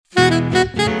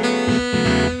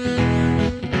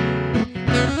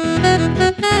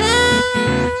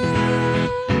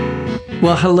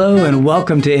Well, hello and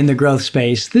welcome to In the Growth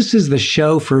Space. This is the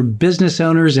show for business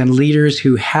owners and leaders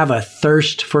who have a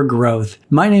thirst for growth.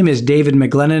 My name is David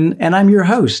McGlennon and I'm your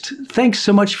host. Thanks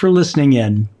so much for listening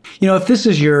in. You know, if this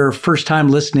is your first time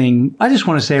listening, I just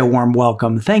want to say a warm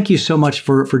welcome. Thank you so much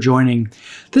for joining.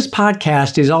 This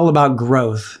podcast is all about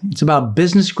growth. It's about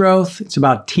business growth. It's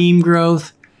about team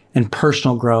growth and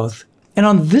personal growth. And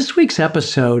on this week's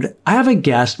episode, I have a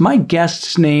guest. My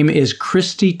guest's name is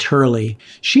Christy Turley.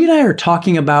 She and I are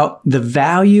talking about the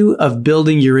value of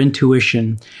building your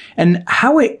intuition and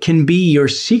how it can be your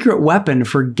secret weapon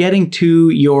for getting to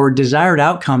your desired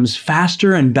outcomes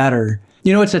faster and better.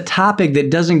 You know, it's a topic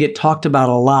that doesn't get talked about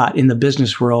a lot in the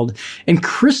business world, and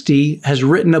Christy has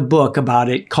written a book about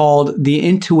it called The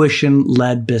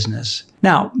Intuition-Led Business.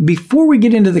 Now, before we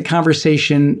get into the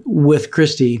conversation with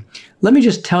Christy, let me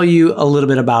just tell you a little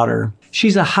bit about her.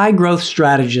 She's a high-growth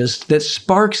strategist that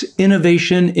sparks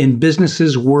innovation in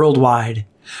businesses worldwide.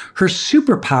 Her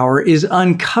superpower is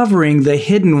uncovering the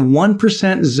hidden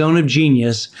 1% zone of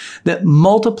genius that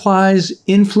multiplies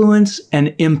influence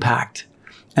and impact.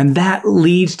 And that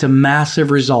leads to massive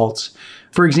results.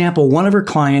 For example, one of her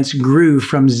clients grew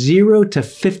from $0 to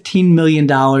 $15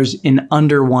 million in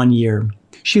under 1 year.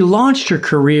 She launched her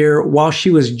career while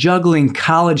she was juggling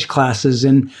college classes,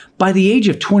 and by the age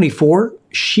of 24,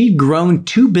 she'd grown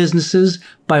 2 businesses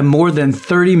by more than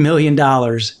 $30 million.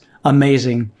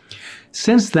 Amazing.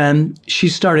 Since then, she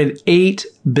started 8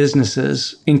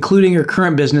 businesses, including her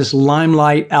current business,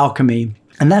 Limelight Alchemy,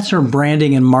 and that's her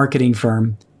branding and marketing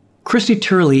firm. Christy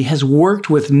Turley has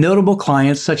worked with notable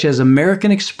clients such as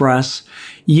American Express,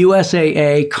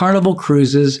 USAA, Carnival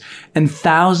Cruises, and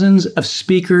thousands of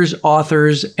speakers,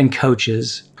 authors, and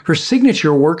coaches. Her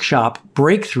signature workshop,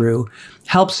 Breakthrough,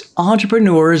 helps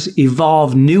entrepreneurs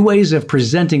evolve new ways of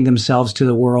presenting themselves to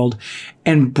the world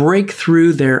and break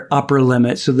through their upper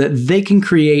limit so that they can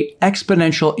create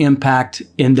exponential impact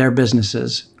in their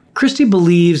businesses. Christy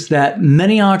believes that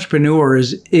many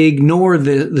entrepreneurs ignore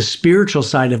the spiritual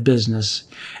side of business,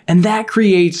 and that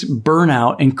creates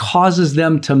burnout and causes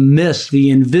them to miss the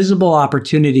invisible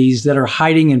opportunities that are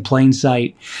hiding in plain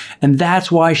sight. And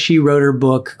that's why she wrote her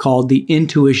book called The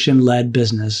Intuition-Led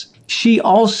Business. She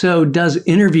also does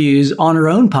interviews on her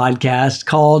own podcast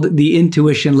called The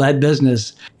Intuition-Led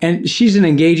Business. And she's an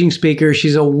engaging speaker.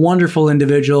 She's a wonderful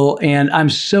individual, and I'm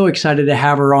so excited to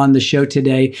have her on the show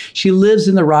today. She lives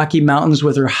in the Rocky Mountains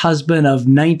with her husband of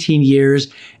 19 years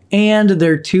and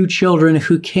their 2 children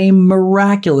who came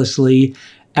miraculously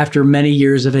after many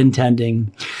years of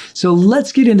intending. So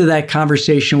let's get into that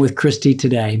conversation with Christy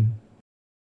today.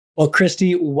 Well,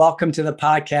 Christy, welcome to the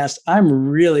podcast. I'm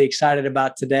really excited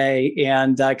about today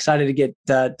and excited to get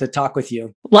to talk with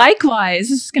you. Likewise,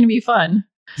 this is going to be fun.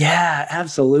 Yeah,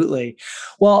 absolutely.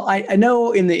 Well, I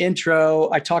know in the intro,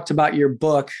 I talked about your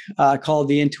book called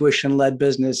The Intuition-Led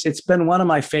Business. It's been one of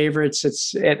my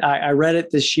favorites. I read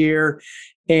it this year.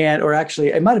 Or actually,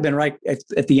 it might have been right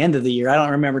at the end of the year. I don't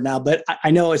remember now, but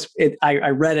I know I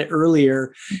read it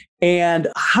earlier. And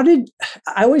I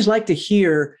always like to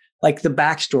hear like the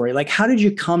backstory, like how did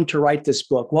you come to write this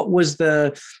book? What was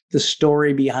the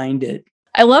story behind it?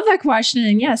 I love that question.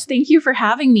 And yes, thank you for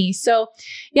having me. So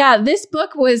yeah, this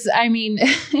book was,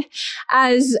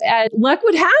 as luck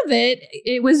would have it,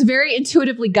 it was very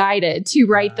intuitively guided to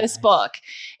write this book.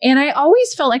 And I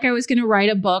always felt like I was going to write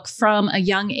a book from a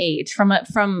young age,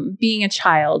 from being a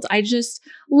child. I just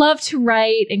love to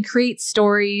write and create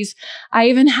stories. I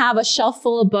even have a shelf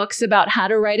full of books about how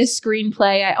to write a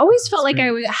screenplay. I always felt like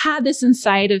I had this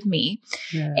inside of me.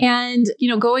 Yeah. And,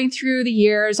 going through the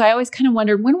years, I always kind of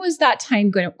wondered, when was that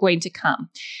time going to come?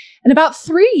 And about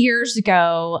 3 years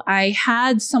ago, I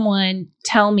had someone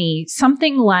tell me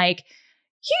something like,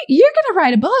 you're going to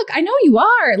write a book. I know you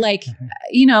are. Like,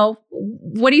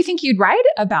 what do you think you'd write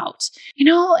about?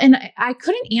 And I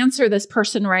couldn't answer this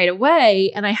person right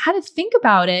away. And I had to think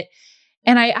about it.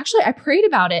 And I prayed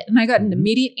about it and I got an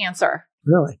immediate answer.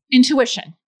 Really?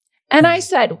 Intuition. And I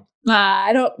said,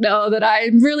 I don't know that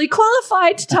I'm really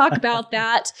qualified to talk about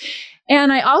that.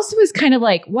 And I also was kind of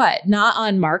like, what? Not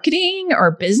on marketing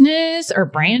or business or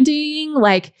branding?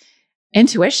 Like,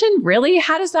 intuition, really?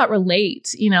 How does that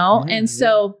relate?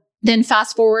 So then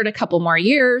fast forward a couple more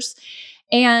years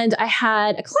and I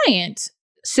had a client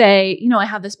say, I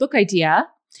have this book idea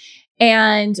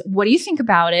and what do you think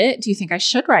about it? Do you think I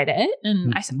should write it?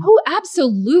 And I said, oh,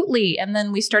 absolutely. And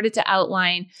then we started to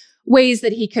outline ways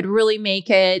that he could really make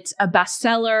it a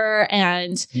bestseller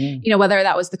and, whether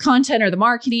that was the content or the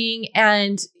marketing.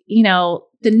 And,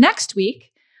 the next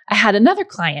week I had another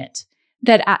client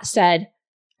that said,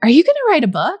 are you going to write a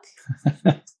book?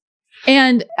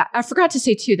 And I forgot to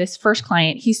say too, this first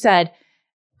client, he said,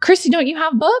 Christy, don't you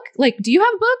have a book? Like, do you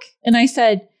have a book? And I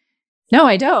said, no,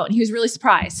 I don't. He was really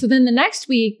surprised. So then the next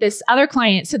week, this other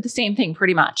client said the same thing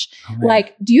pretty much.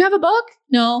 Like, do you have a book?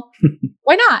 No.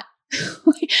 Why not?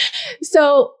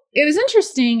 So it was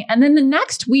interesting. And then the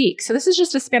next week, so this is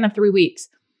just a span of 3 weeks,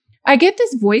 I get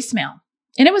this voicemail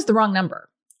and it was the wrong number.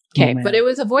 Okay. But it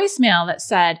was a voicemail that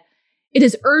said, it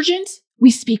is urgent. We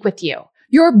speak with you.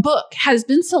 Your book has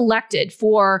been selected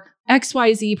for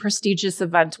XYZ prestigious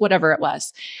event, whatever it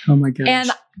was. Oh my gosh.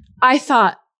 And I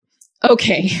thought,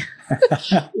 okay,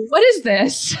 what is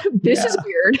this? This is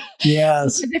weird.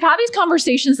 Yes. I've had these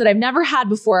conversations that I've never had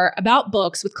before about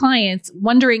books with clients,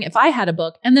 wondering if I had a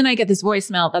book. And then I get this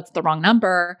voicemail, that's the wrong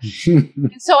number.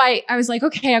 And so I was like,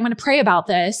 okay, I'm going to pray about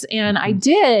this. And I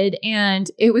did. And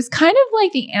it was kind of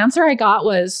like the answer I got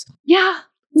was, yeah,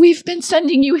 we've been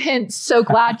sending you hints. So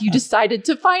glad you decided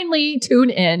to finally tune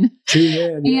in.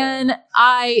 And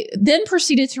I then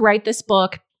proceeded to write this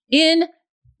book in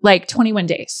like 21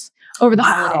 days over the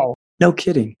holiday. No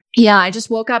kidding. Yeah, I just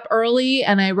woke up early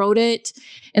and I wrote it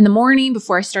in the morning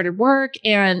before I started work.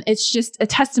 And it's just a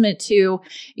testament to,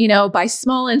 by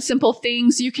small and simple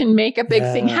things, you can make a big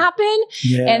thing happen.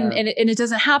 Yeah. And it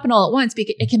doesn't happen all at once,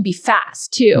 because it can be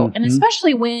fast too. Mm-hmm. And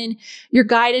especially when you're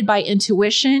guided by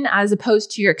intuition as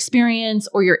opposed to your experience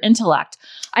or your intellect.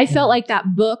 I felt like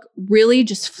that book really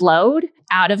just flowed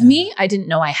out of me. I didn't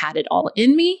know I had it all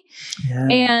in me. Yeah.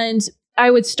 And I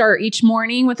would start each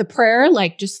morning with a prayer,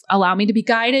 like just allow me to be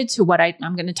guided to what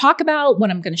I'm going to talk about,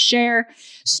 what I'm going to share.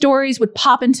 Stories would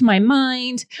pop into my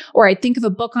mind, or I'd think of a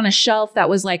book on a shelf that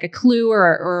was like a clue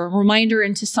or a reminder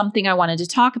into something I wanted to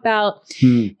talk about.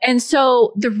 And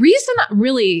so the reason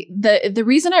the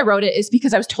reason I wrote it is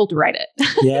because I was told to write it.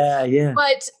 Yeah.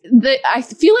 But I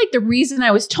feel like the reason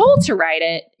I was told to write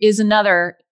it is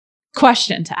another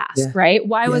question to ask, right?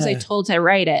 Why was I told to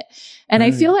write it? And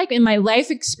I feel like in my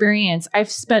life experience, I've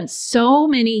spent so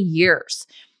many years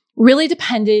really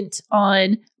dependent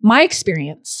on my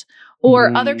experience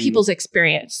or other people's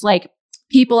experience, like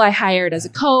people I hired as a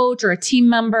coach or a team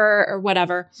member or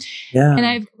whatever. Yeah. And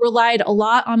I've relied a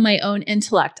lot on my own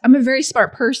intellect. I'm a very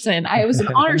smart person. I was an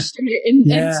honor student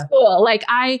in school. Like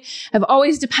I have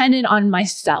always depended on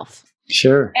myself.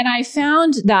 Sure. And I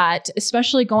found that,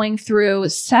 especially going through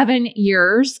 7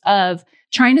 years of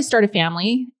trying to start a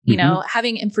family,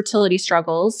 having infertility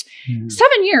struggles, 7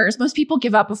 years, most people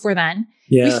give up before then.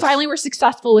 Yes. We finally were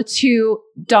successful with 2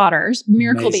 daughters,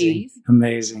 miracle babies.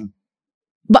 Amazing.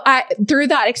 But through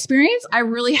that experience, I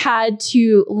really had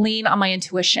to lean on my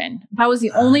intuition. That was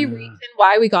the only reason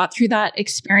why we got through that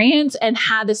experience and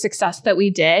had the success that we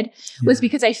did, was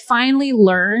because I finally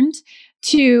learned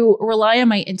to rely on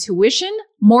my intuition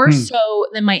more so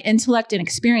than my intellect and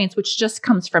experience, which just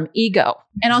comes from ego.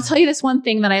 And I'll tell you this one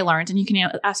thing that I learned, and you can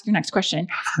ask your next question.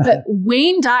 But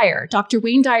Dr.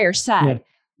 Wayne Dyer said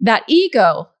that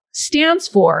ego stands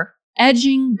for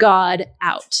edging God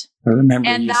out. I remember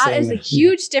and that is a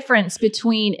huge difference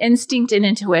between instinct and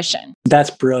intuition.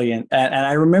 That's brilliant. And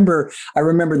I remember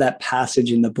that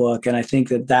passage in the book. And I think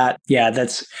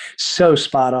that's so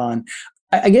spot on.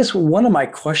 I guess one of my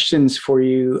questions for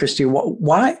you, Christy,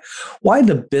 why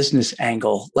the business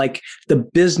angle, like the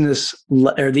business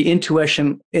or the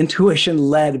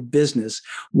intuition-led business?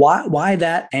 Why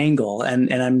that angle?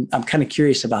 And I'm kind of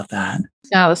curious about that.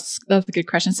 Yeah, that's a good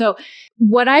question. So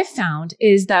what I've found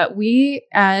is that we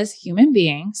as human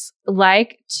beings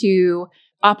like to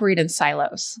operate in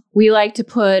silos. We like to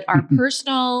put our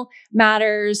personal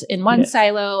matters in one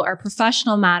silo, our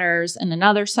professional matters in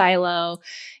another silo.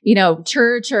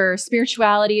 Church or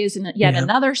spirituality is in yet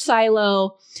another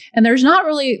silo. And there's not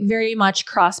really very much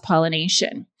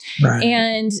cross-pollination. Right.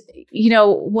 And,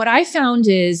 what I found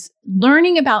is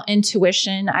learning about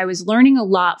intuition, I was learning a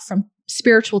lot from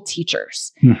spiritual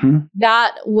teachers.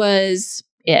 That was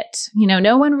it.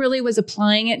 No one really was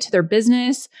applying it to their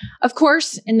business. Of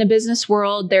course, in the business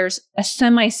world, there's a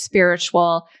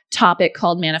semi-spiritual topic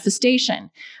called manifestation,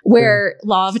 where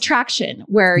law of attraction,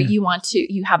 where you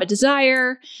have a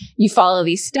desire, you follow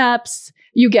these steps,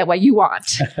 you get what you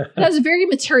want. That's very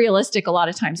materialistic. A lot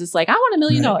of times it's like, I want $1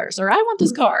 million or I want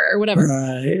this car or whatever.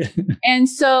 Right. And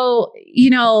so,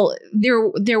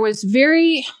 there was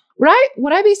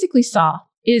what I basically saw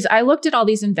is I looked at all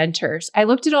these inventors. I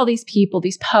looked at all these people,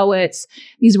 these poets,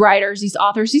 these writers, these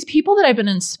authors, these people that I've been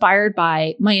inspired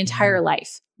by my entire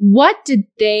life. What did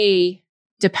they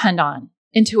depend on?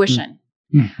 Intuition.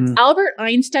 Albert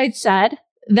Einstein said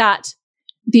that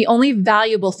the only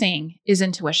valuable thing is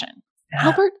intuition.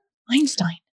 Albert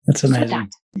Einstein. That's amazing. Said that.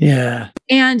 Yeah.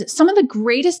 And some of the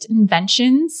greatest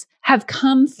inventions have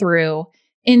come through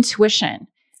intuition.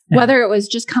 whether it was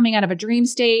just coming out of a dream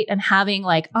state and having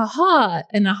like an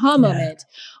aha moment,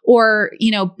 or,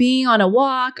 being on a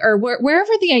walk, or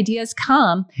wherever the ideas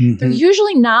come, they're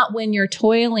usually not when you're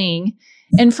toiling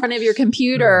in front of your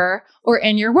computer or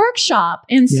in your workshop.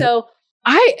 And so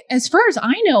as far as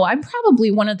I know, I'm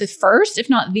probably one of the first, if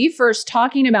not the first,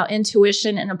 talking about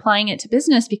intuition and applying it to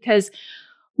business, because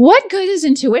what good is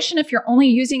intuition if you're only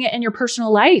using it in your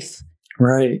personal life?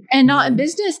 Right. And not in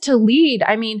business to lead?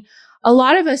 I mean, a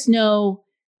lot of us know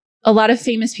a lot of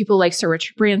famous people like Sir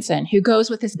Richard Branson, who goes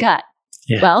with his gut.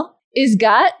 Yeah. Well, is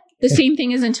gut the same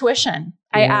thing as intuition?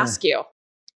 I ask you.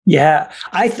 Yeah,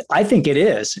 I think it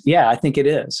is. Yeah, I think it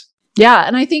is. Yeah.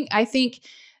 And I think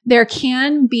there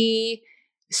can be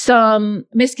some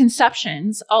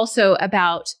misconceptions also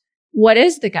about what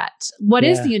is the gut? What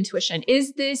is the intuition?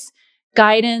 Is this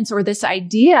guidance or this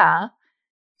idea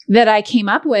that I came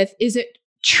up with, is it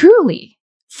truly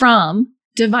from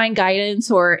divine guidance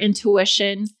or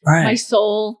intuition, my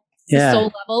soul, the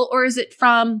soul level, or is it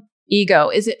from ego?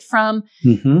 Is it from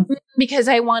because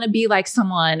I want to be like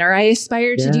someone, or I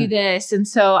aspire to do this, and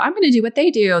so I'm going to do what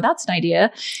they do? That's an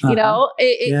idea. Is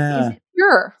it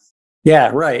pure?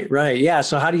 Yeah, right. Yeah.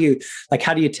 So how do you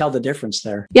tell the difference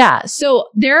there? Yeah. So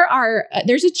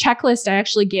there's a checklist I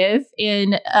actually give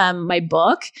in my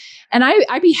book, and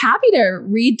I'd be happy to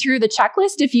read through the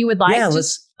checklist if you would like. Yeah,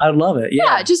 I'd love it.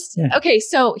 Yeah. Okay.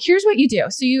 So here's what you do.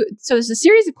 So there's a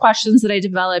series of questions that I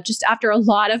developed just after a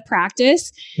lot of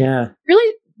practice. Yeah.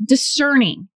 Really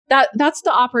discerning. That's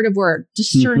the operative word.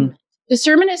 Discernment.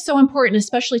 Discernment is so important,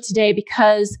 especially today,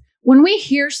 because when we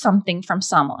hear something from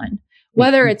someone,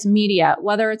 whether it's media,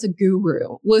 whether it's a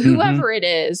guru, whoever it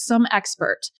is, some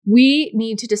expert, we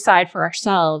need to decide for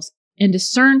ourselves and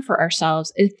discern for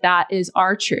ourselves if that is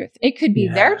our truth. It could be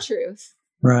their truth,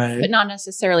 but not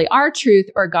necessarily our truth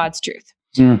or God's truth.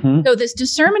 So this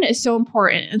discernment is so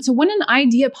important. And so when an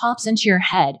idea pops into your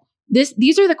head,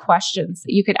 these are the questions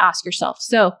that you could ask yourself.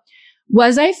 So,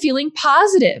 was I feeling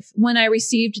positive when I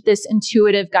received this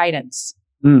intuitive guidance?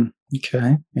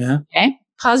 Okay. Yeah. Okay.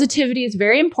 Positivity is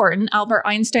very important. Albert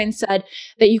Einstein said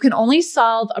that you can only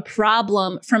solve a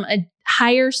problem from a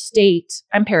higher state.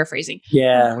 I'm paraphrasing.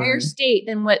 Yeah. Higher state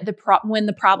than when the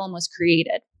problem was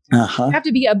created. You have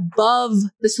to be above,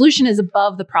 the solution is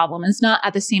above the problem. It's not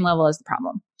at the same level as the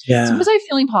problem. Yeah. So was I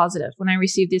feeling positive when I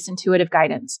received this intuitive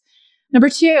guidance? Number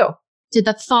 2, did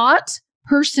the thought,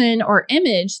 person, or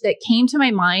image that came to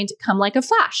my mind come like a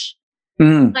flash?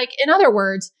 Like, in other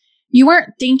words, you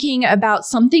weren't thinking about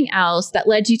something else that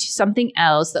led you to something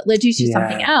else that led you to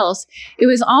something else. It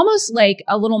was almost like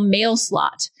a little mail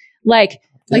slot, like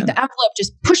the envelope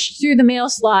just pushed through the mail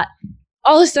slot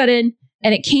all of a sudden,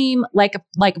 and it came like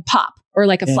a pop or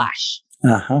like a flash.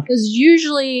 It's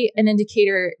usually an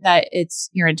indicator that it's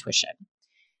your intuition.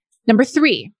 Number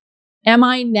 3, am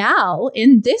I now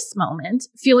in this moment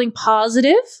feeling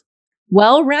positive,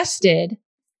 well rested,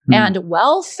 and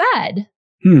well fed?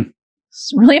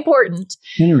 It's really important.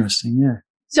 Interesting. Yeah.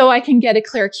 So I can get a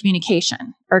clear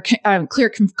communication or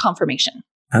clear confirmation.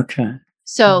 Okay.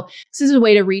 So this is a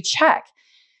way to recheck.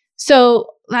 So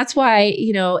that's why,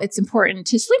 it's important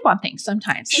to sleep on things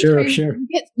sometimes. Sure.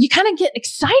 You kind of get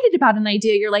excited about an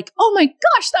idea. You're like, oh my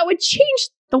gosh, that would change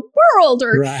the world,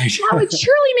 or that would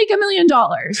surely make $1 million.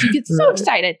 You get so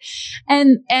excited.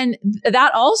 And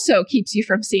that also keeps you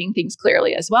from seeing things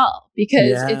clearly as well,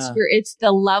 because it's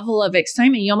the level of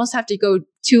excitement. You almost have to go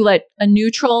to like a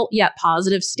neutral yet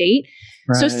positive state.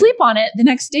 So sleep on it. The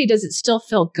next day, does it still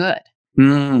feel good?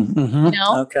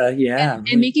 Okay. Yeah.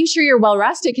 And making sure you're well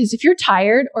rested, because if you're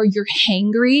tired or you're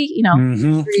hangry,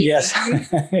 yes,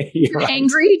 you're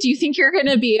hangry. Do you think you're going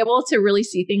to be able to really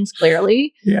see things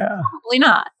clearly? Yeah, probably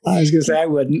not. I was going to say I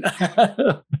wouldn't.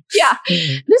 Yeah,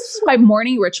 this is why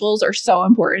morning rituals are so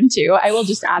important too. I will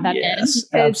just add that in.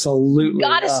 Absolutely,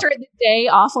 got to start the day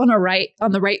off on the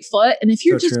right foot. And if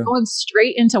you're going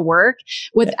straight into work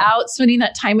without spending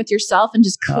that time with yourself and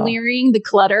just clearing the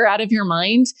clutter out of your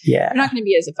mind, you're not going to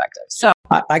be as effective. So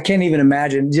I can't even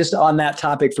imagine, just on that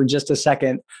topic for just a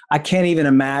second, I can't even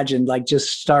imagine like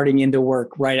just starting into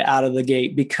work right out of the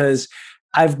gate, because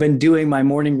I've been doing my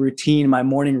morning routine, my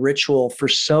morning ritual for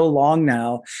so long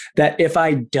now that if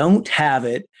I don't have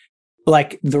it,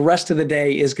 like the rest of the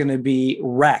day is going to be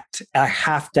wrecked. I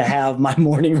have to have my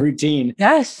morning routine.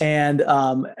 Yes. And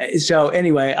so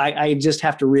anyway, I just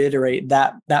have to reiterate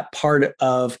that part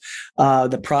of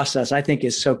the process I think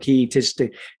is so key, just to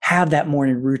have that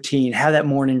morning routine, have that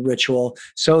morning ritual,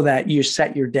 so that you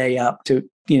set your day up to,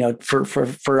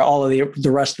 for all of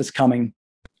the rest that's coming.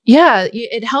 Yeah,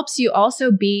 it helps you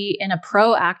also be in a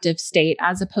proactive state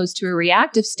as opposed to a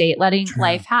reactive state, letting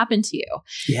life happen to you.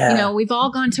 Yeah. We've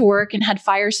all gone to work and had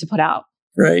fires to put out.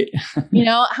 Right.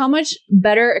 How much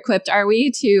better equipped are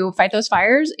we to fight those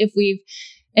fires if we've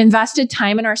invested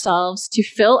time in ourselves to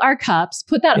fill our cups,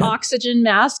 put that oxygen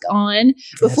mask on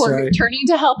before returning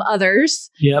to help others.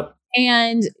 Yep.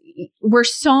 And we're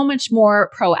so much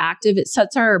more proactive. It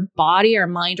sets our body, our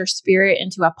mind, our spirit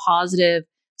into a positive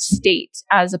state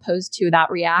as opposed to that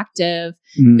reactive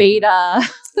beta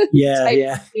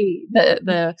type state,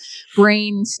 the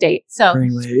brain state. So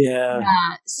brainwave,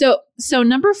 So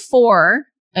number 4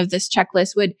 of this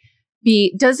checklist would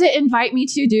be, does it invite me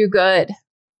to do good?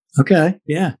 Okay.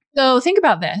 Yeah. So think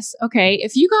about this. Okay.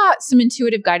 If you got some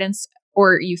intuitive guidance,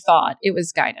 or you thought it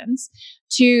was guidance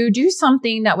to do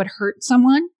something that would hurt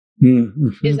someone,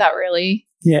 is that really?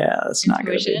 Yeah. That's not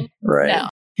going to be right. No.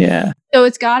 Yeah. So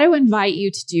it's got to invite you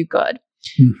to do good.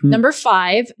 Number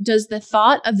 5, does the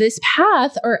thought of this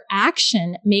path or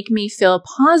action make me feel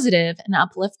positive and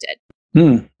uplifted?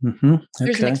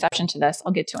 There's an exception to this.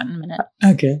 I'll get to it in a minute.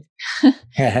 Okay.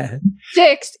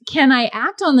 6, can I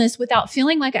act on this without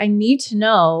feeling like I need to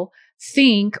know,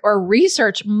 think, or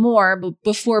research more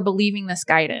before believing this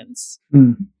guidance?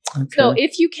 Okay. So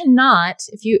if you cannot,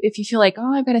 if you feel like,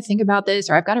 oh, I've got to think about this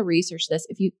or I've got to research this,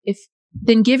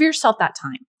 then give yourself that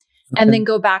time and then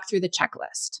go back through the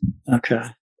checklist. Okay.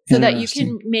 So that you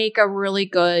can make a really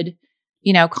good,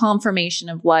 confirmation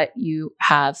of what you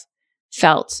have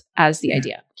felt as the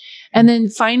idea. And then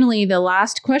finally, the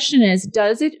last question is,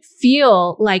 does it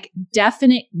feel like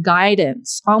definite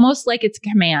guidance, almost like it's a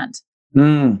command?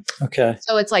 Okay.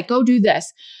 So it's like, go do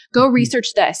this, go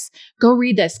research this, go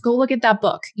read this, go look at that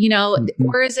book,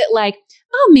 or is it like,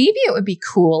 oh, maybe it would be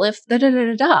cool if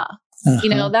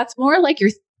that's more like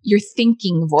your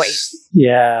thinking voice.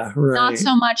 Yeah. Right. Not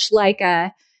so much like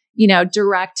a,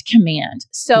 direct command.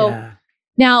 So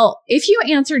now if you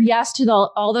answered yes to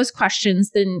all those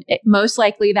questions, then most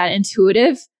likely that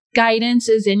intuitive guidance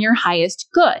is in your highest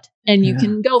good and you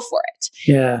can go for it.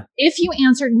 Yeah. If you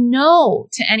answered no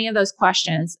to any of those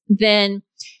questions, then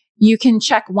you can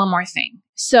check one more thing.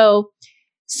 So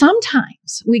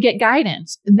sometimes we get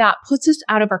guidance that puts us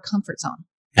out of our comfort zone.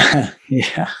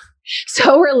 Yeah.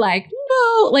 So we're like,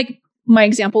 no, like my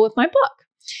example with my book.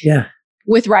 Yeah.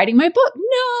 With writing my book,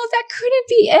 no, that couldn't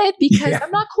be it because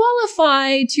I'm not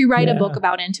qualified to write a book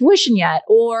about intuition yet.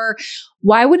 Or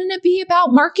why wouldn't it be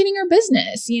about marketing or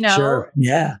business? Sure.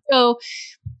 Yeah. So,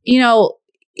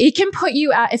 it can put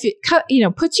you out, if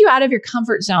it puts you out of your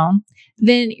comfort zone,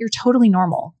 then you're totally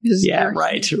normal. Yeah.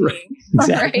 Right.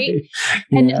 Exactly. Right.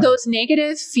 And those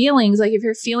negative feelings, like if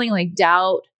you're feeling like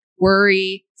doubt,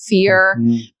 worry, fear,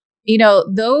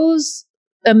 those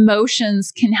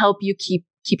emotions can help you keep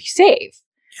you safe.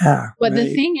 Yeah. But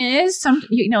the thing is,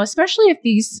 especially if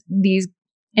these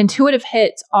intuitive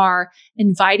hits are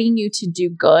inviting you to do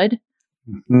good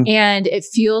and it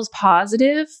feels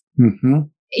positive,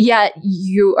 yet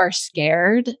you are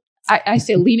scared. I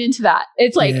say lean into that.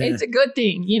 It's like, it's a good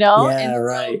thing, Yeah, and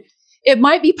right. It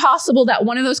might be possible that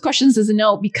one of those questions is a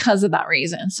no because of that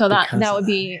reason. So that would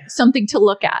be something to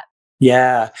look at.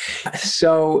 Yeah.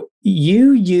 So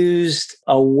you used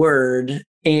a word,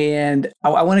 and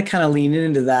I want to kind of lean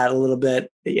into that a little bit.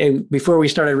 Before we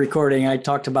started recording, I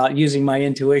talked about using my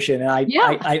intuition, and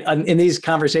I in these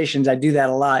conversations, I do that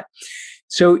a lot.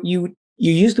 So you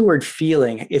use the word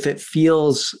feeling, if it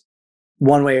feels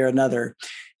one way or another.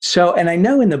 So, and I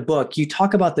know in the book, you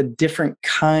talk about the different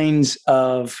kinds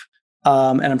of,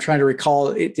 and I'm trying to recall,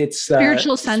 it's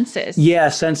spiritual senses. Yeah,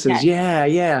 senses.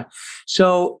 Yes. Yeah.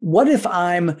 So what if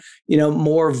I'm,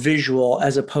 more visual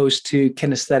as opposed to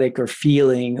kinesthetic or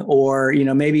feeling, or,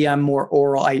 maybe I'm more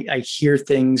oral. I hear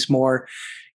things more.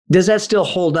 Does that still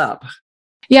hold up?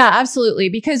 Yeah, absolutely.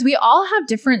 Because we all have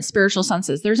different spiritual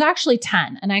senses. There's actually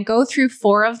 10, and I go through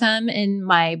 4 of them in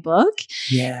my book.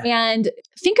 Yeah. And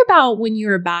think about when you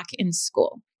were back in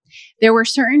school. There were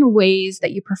certain ways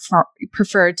that you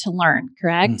preferred to learn,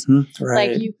 correct? Right.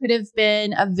 Like you could have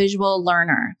been a visual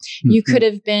learner. You could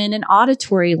have been an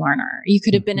auditory learner. You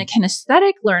could have been a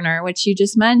kinesthetic learner, which you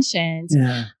just mentioned.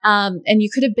 Yeah. And you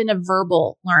could have been a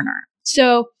verbal learner.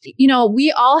 So,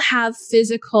 we all have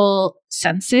physical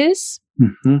senses.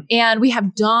 And we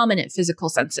have dominant physical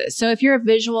senses. So if you're a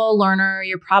visual learner,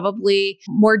 you're probably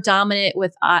more dominant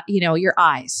with, your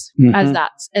eyes as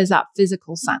that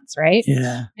physical sense, right?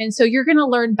 Yeah. And so you're going to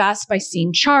learn best by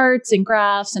seeing charts and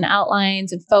graphs and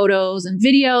outlines and photos and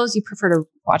videos. You prefer to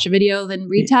watch a video than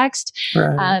read text,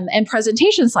 Right. and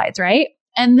presentation slides, right?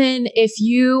 And then if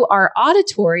you are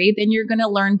auditory, then you're going to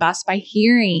learn best by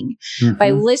hearing,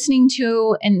 by listening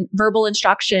to verbal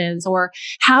instructions or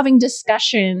having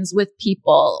discussions with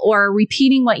people or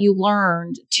repeating what you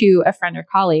learned to a friend or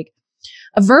colleague.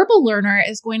 A verbal learner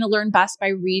is going to learn best by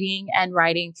reading and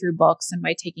writing through books and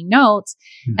by taking notes.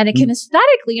 And a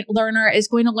kinesthetic learner is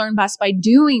going to learn best by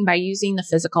doing, by using the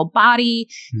physical body,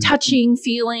 touching,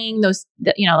 feeling those,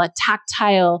 like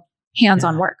tactile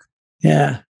hands-on work.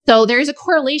 Yeah. So there's a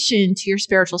correlation to your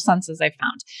spiritual senses, I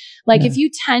found. Like if you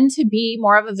tend to be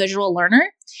more of a visual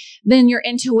learner, then your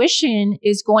intuition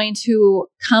is going to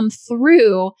come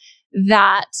through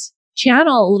that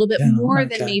channel a little bit more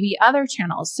than maybe other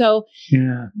channels. So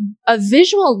a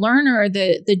visual learner,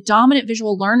 the dominant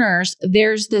visual learners,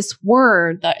 there's this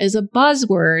word that is a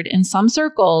buzzword in some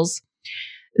circles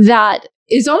that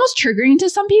is almost triggering to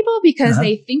some people because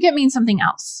they think it means something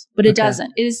else, but it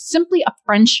doesn't. It is simply a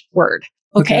French word.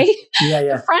 Okay.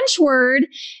 The French word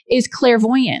is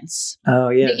clairvoyance. Oh,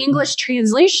 yeah. The English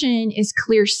translation is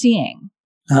clear seeing.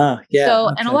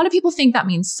 And a lot of people think that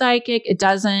means psychic. It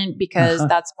doesn't, because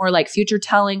that's more like future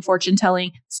telling, fortune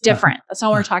telling. It's different. That's not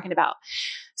what we're talking about.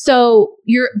 So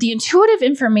the intuitive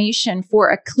information for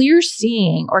a clear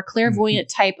seeing or clairvoyant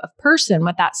type of person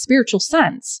with that spiritual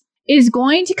sense is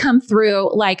going to come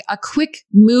through like a quick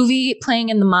movie playing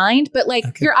in the mind, but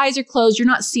like your eyes are closed. You're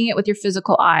not seeing it with your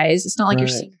physical eyes. It's not like you're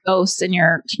seeing ghosts in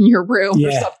your room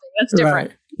or something. That's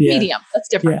different. Medium. That's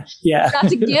different.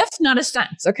 That's a gift, not a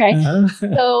sense. Okay.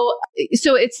 So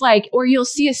it's like, or you'll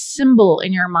see a symbol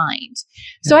in your mind.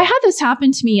 So I had this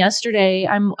happen to me yesterday.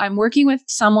 I'm working with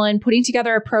someone putting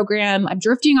together a program. I'm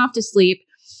drifting off to sleep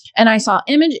and I saw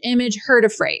image, heard a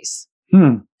phrase.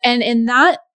 And in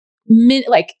that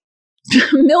millisecond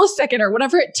or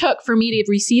whatever it took for me to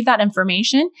receive that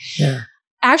information,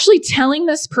 actually telling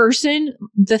this person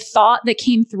the thought that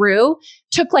came through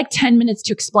took like 10 minutes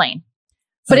to explain.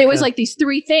 But it was like these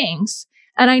three things.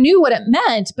 And I knew what it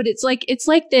meant, but it's like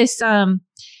this,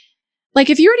 like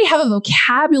if you already have a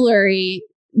vocabulary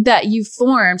that you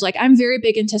formed, like I'm very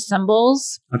big into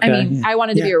symbols. I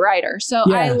wanted to be a writer. So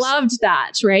I loved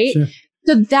that. Right. Sure.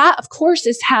 So that of course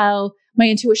is how my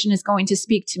intuition is going to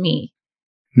speak to me,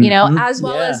 as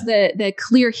well as the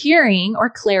clear hearing or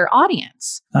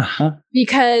clairaudience,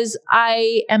 because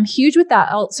I am huge with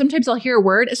that. Sometimes I'll hear a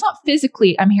word. It's not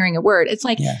physically I'm hearing a word. It's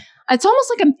like, it's almost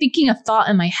like I'm thinking a thought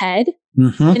in my head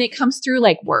and it comes through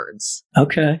like words.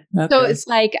 Okay. So it's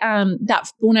like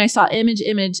that when I saw image,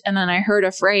 and then I heard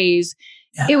a phrase,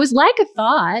 it was like a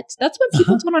thought. That's what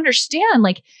people don't understand.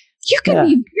 Like you can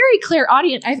be very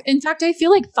clairaudient. In fact, I feel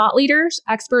like thought leaders,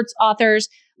 experts, authors,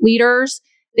 leaders,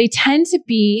 they tend to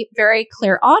be very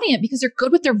clairaudient because they're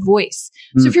good with their voice.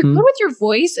 So if you're good with your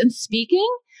voice and speaking,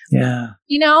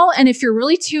 and if you're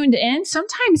really tuned in,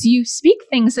 sometimes you speak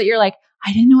things that you're like,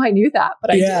 I didn't know I knew that,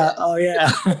 but I did. Oh, yeah.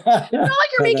 It's not like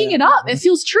you're making it up. It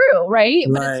feels true, right?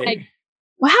 But it's like,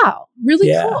 wow,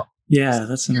 really cool. Yeah,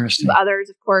 that's interesting.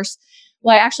 Others, of course.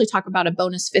 Well, I actually talk about a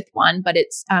bonus fifth one, but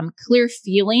it's clear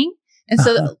feeling. And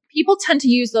so people tend to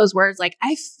use those words like,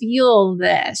 I feel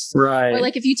this. Right. Or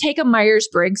like if you take a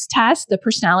Myers-Briggs test, the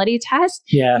personality test,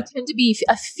 you tend to be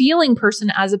a feeling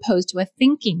person as opposed to a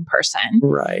thinking person.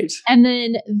 Right. And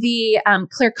then the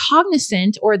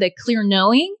claircognizant or the clear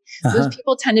knowing, those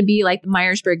people tend to be like the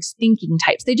Myers-Briggs thinking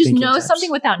types. They just know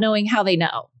something without knowing how they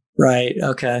know. Right.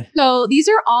 Okay. So these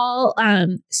are all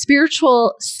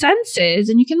spiritual senses,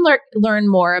 and you can learn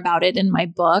more about it in my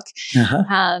book.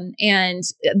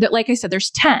 Like I said,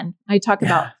 there's 10. I talk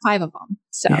about 5 of them.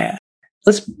 So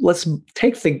let's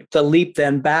take the leap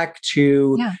then back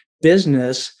to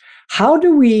business. How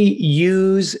do we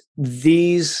use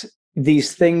these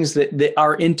things that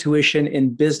our intuition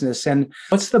in business, and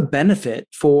what's the benefit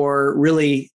for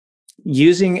really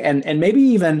using and maybe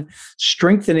even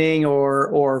strengthening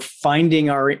or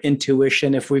finding our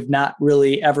intuition if we've not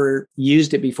really ever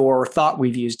used it before or thought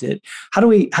we've used it? How do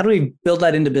we build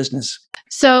that into business?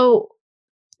 So,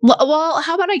 well,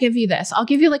 how about I give you this? I'll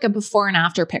give you like a before and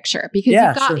after picture, because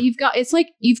you've got it's like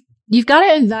you've got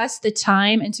to invest the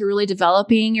time into really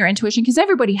developing your intuition, because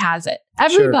everybody has it.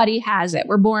 Everybody has it.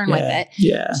 We're born with it.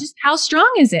 Yeah. It's just how strong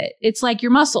is it? It's like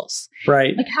your muscles.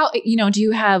 Right. Like how, do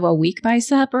you have a weak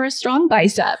bicep or a strong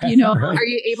bicep? Are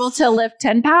you able to lift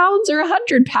 10 pounds or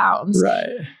 100 pounds? Right.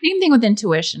 Same thing with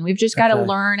intuition. We've just got to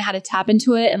learn how to tap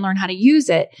into it and learn how to use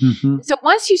it. So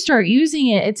once you start using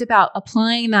it, it's about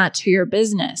applying that to your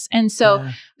business. And so,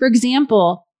 for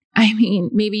example,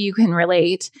 maybe you can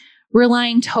relate,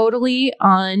 relying totally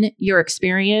on your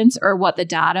experience or what the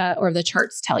data or the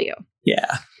charts tell you.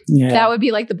 Yeah. That would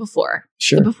be like the before.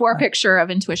 The before picture of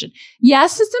intuition.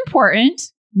 Yes, it's important.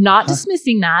 not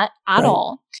dismissing that at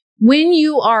all. When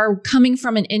you are coming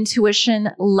from an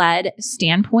intuition-led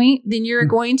standpoint, then you're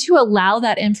going to allow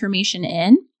that information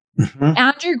in,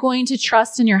 and you're going to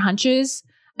trust in your hunches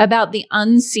about the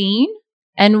unseen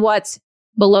and what's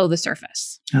below the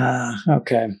surface.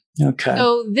 Okay.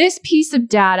 So this piece of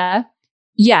data,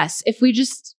 yes, if we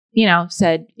just,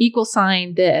 said equal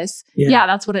sign this,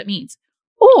 that's what it means.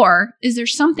 Or is there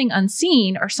something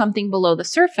unseen or something below the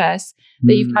surface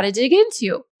that you've got to dig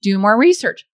into, do more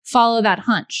research, follow that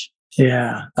hunch?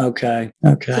 Yeah. Okay.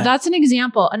 So that's an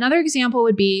example. Another example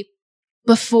would be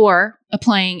before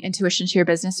applying intuition to your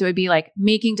business, it would be like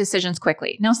making decisions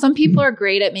quickly. Now, some people are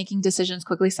great at making decisions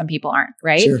quickly. Some people aren't,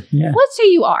 right? Sure. Yeah. Let's say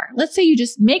you are. Let's say you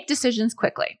just make decisions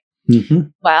quickly.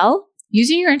 Well,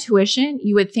 using your intuition,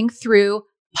 you would think through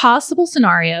possible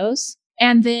scenarios,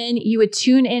 and then you would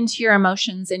tune into your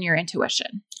emotions and your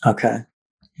intuition. Okay.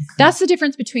 That's the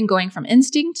difference between going from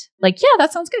instinct, like, yeah,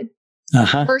 that sounds good,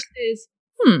 versus,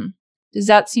 does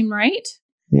that seem right?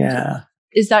 Yeah.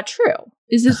 Is that true?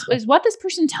 Is what this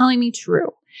person telling me true?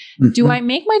 Do I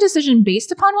make my decision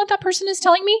based upon what that person is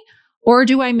telling me? Or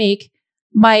do I do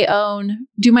my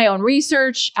own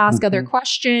research, ask other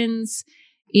questions,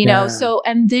 so,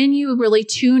 and then you really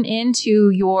tune into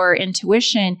your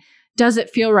intuition. Does it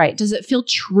feel right? Does it feel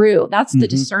true? That's the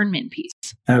discernment piece.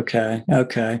 Okay.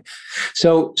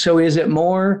 So is it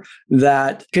more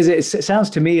that, because it sounds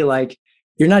to me like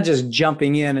you're not just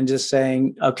jumping in and just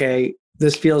saying, okay,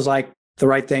 this feels like the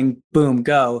right thing, boom,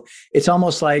 go. It's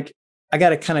almost like I got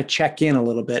to kind of check in a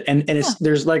little bit, and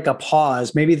there's like a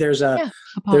pause. Maybe there's a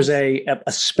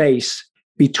space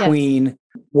between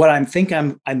what I'm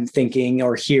thinking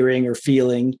or hearing or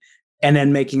feeling, and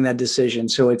then making that decision.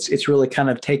 So it's really kind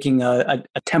of taking a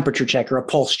temperature check or a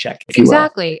pulse check.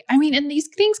 Exactly. I mean, and these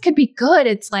things could be good.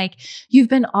 It's like you've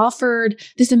been offered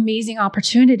this amazing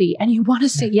opportunity and you want to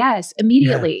say yes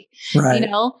immediately, Right.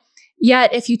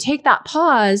 Yet if you take that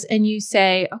pause and you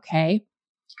say, okay,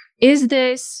 is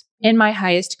this in my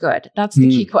highest good? That's the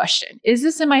key question. Is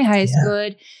this in my highest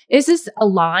good? Is this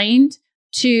aligned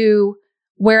to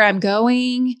where I'm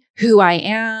going, who I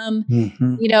am?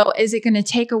 Is it going to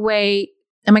take away?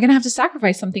 Am I going to have to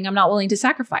sacrifice something I'm not willing to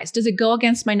sacrifice? Does it go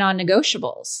against my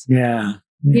non-negotiables? Yeah.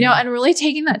 And really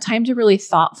taking that time to really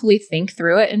thoughtfully think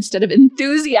through it instead of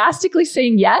enthusiastically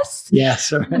saying yes.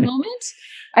 Yes. In the moment.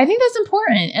 I think that's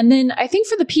important. And then I think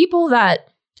for the people that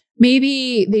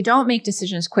maybe they don't make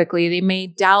decisions quickly, they may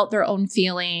doubt their own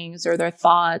feelings or their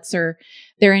thoughts or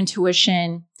their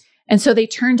intuition. And so they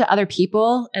turn to other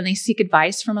people and they seek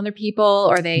advice from other people,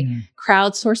 or they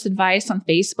crowdsource advice on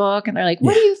Facebook and they're like,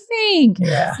 what do you think?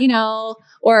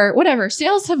 Or whatever.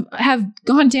 Sales have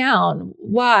gone down.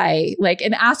 Why?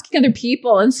 And asking other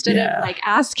people instead of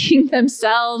asking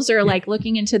themselves or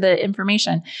looking into the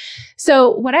information. So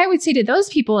what I would say to those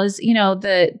people is,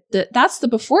 that's the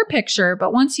before picture.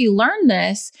 But once you learn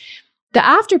this, the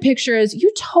after picture is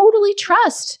you totally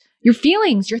trust your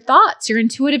feelings, your thoughts, your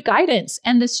intuitive guidance.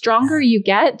 And the stronger you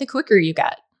get, the quicker you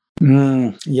get.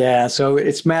 So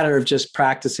it's a matter of just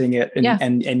practicing it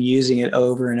and using it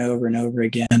over and over and over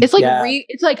again. It's like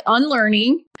it's like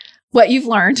unlearning what you've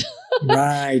learned.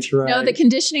 Right. The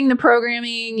conditioning, the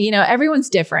programming,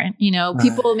 everyone's different.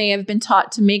 People may have been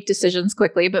taught to make decisions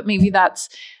quickly, but maybe that's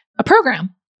a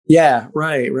program. Yeah,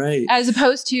 right. As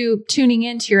opposed to tuning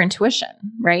into your intuition,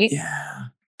 right?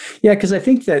 Yeah, because I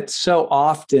think that so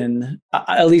often,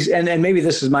 at least, and maybe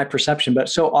this is my perception, but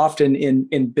so often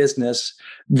in business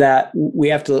that we've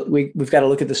got to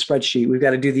look at the spreadsheet, we've got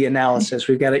to do the analysis,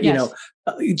 we've got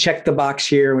to check the box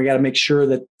here, and we got to make sure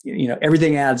that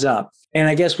everything adds up. And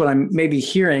I guess what I'm maybe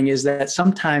hearing is that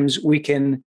sometimes we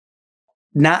can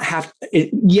not have.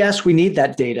 Yes, we need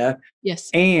that data.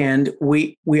 Yes, and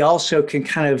we also can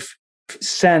kind of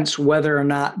sense whether or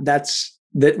not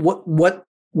what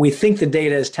we think the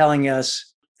data is telling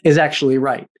us is actually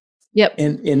right. Yep.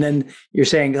 And then you're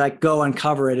saying go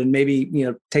uncover it and maybe,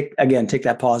 take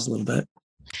that pause a little bit.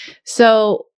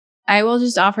 So I will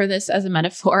just offer this as a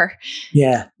metaphor.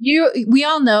 Yeah. We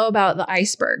all know about the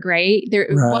iceberg, right?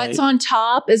 What's on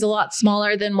top is a lot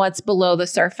smaller than what's below the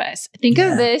surface. Think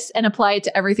of this and apply it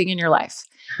to everything in your life.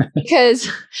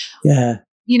 Because,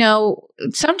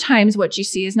 sometimes what you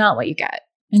see is not what you get.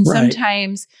 And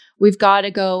sometimes we've got to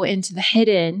go into the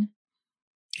hidden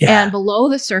and below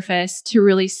the surface to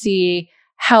really see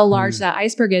how large that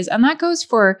iceberg is. And that goes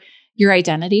for your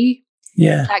identity.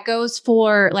 Yeah. That goes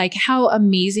for how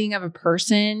amazing of a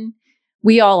person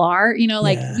we all are.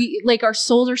 We our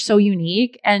souls are so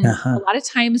unique. And a lot of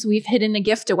times we've hidden a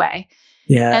gift away.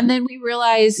 Yeah. And then we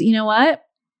realize, what?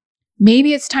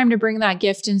 Maybe it's time to bring that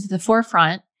gift into the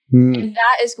forefront And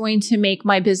that is going to make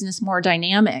my business more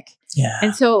dynamic. Yeah.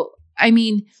 And so, I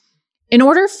mean, in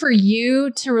order for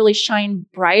you to really shine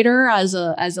brighter as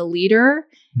a leader,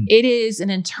 it is an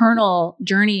internal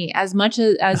journey as much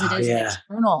as it is an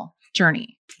external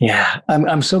journey. Yeah.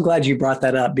 I'm so glad you brought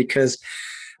that up, because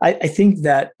I think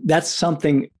that that's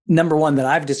something, number one, that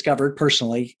I've discovered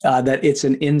personally, that it's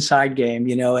an inside game,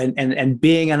 and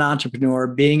being an entrepreneur,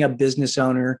 being a business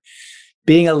owner,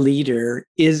 being a leader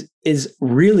is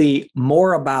really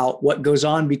more about what goes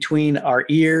on between our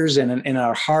ears and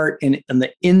our heart and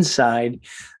the inside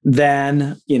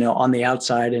than, on the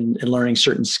outside and learning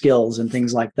certain skills and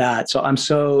things like that. So I'm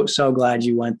so glad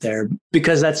you went there,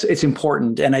 because it's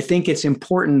important. And I think it's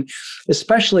important,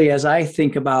 especially as I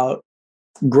think about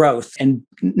growth, and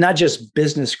not just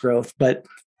business growth, but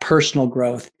personal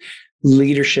growth,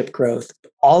 leadership growth.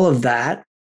 All of that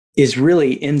is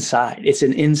really inside. It's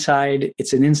an inside,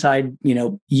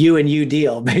 you and you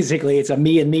deal. Basically, it's a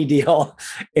me and me deal.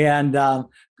 And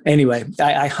anyway,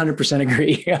 I 100%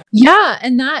 agree. Yeah.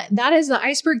 And that is the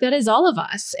iceberg. That is all of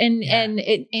us. And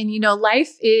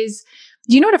life is,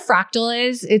 do you know what a fractal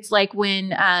is? It's like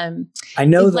when I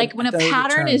know it's like when a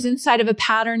pattern is inside of a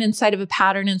pattern, inside of a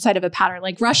pattern, inside of a pattern,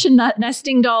 like Russian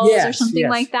nesting dolls or something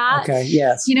like that. Okay.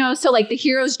 Yes. So like the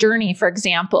hero's journey, for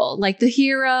example, like the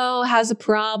hero has a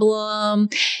problem,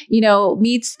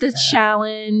 meets the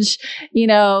challenge,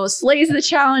 slays the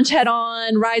challenge head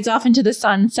on, rides off into the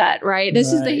sunset, right?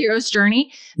 This is the hero's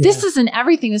journey. Yeah. This is in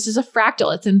everything. This is a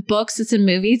fractal. It's in books, it's in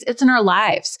movies, it's in our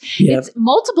lives. Yep. It's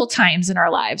multiple times in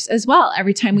our lives as well.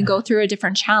 Every time we go through a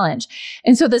different challenge.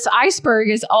 And so this iceberg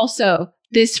is also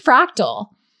this fractal.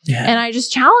 Yeah. And I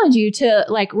just challenge you to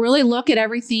really look at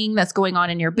everything that's going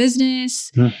on in your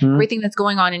business, everything that's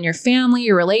going on in your family,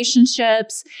 your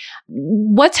relationships.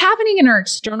 What's happening in our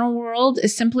external world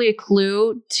is simply a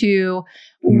clue to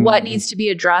what needs to be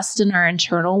addressed in our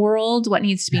internal world, what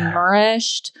needs to be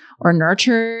nourished or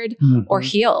nurtured or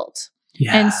healed.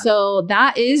 Yeah. And so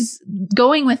that is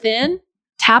going within,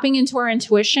 tapping into our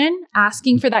intuition,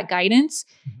 asking for that guidance,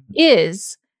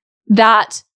 is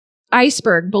that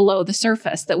iceberg below the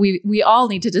surface that we all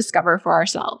need to discover for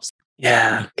ourselves.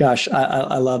 Yeah, gosh,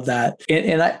 I love that.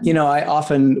 And I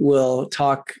often will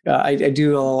talk, I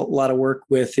do a lot of work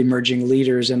with emerging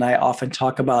leaders, and I often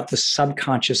talk about the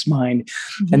subconscious mind,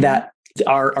 and that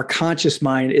our conscious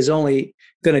mind is only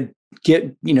going to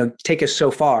take us so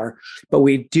far, but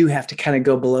we do have to kind of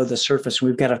go below the surface.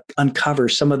 We've got to uncover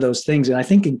some of those things. And I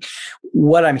think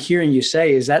what I'm hearing you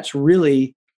say is that's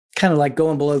really kind of like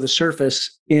going below the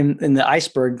surface in the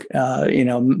iceberg,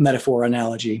 metaphor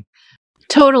analogy.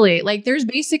 Totally. Like there's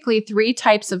basically 3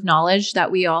 types of knowledge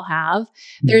that we all have.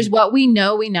 There's what we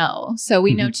know. So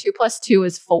we know 2 + 2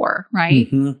 is 4, right?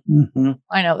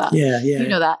 I know that. Yeah. You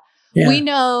know that. Yeah. We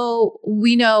know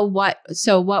what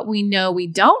we know we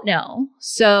don't know.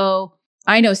 So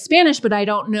I know Spanish, but I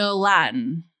don't know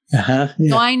Latin. Yeah.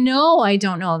 So I know I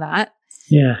don't know that.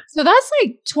 Yeah. So that's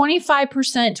like 25%,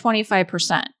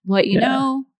 25%. What you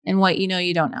know and what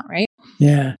you don't know, right?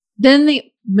 Yeah. Then the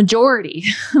majority,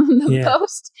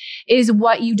 most is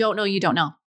what you don't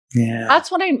know. Yeah. That's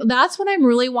what I'm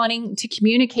really wanting to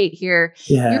communicate here.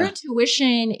 Yeah. Your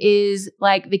intuition is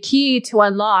like the key to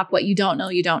unlock what you don't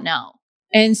know.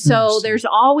 And so there's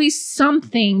always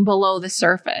something below the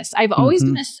surface. I've always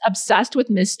been obsessed with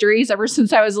mysteries ever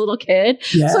since I was a little kid.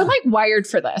 Yeah. So I'm like wired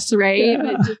for this, right?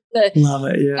 Yeah. Love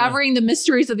it. Yeah. Discovering the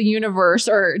mysteries of the universe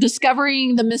or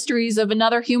discovering the mysteries of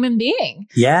another human being.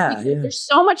 Yeah. There's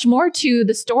so much more to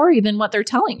the story than what they're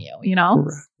telling you,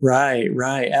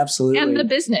 Right. Absolutely. And the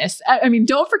business. I mean,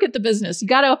 don't forget the business. You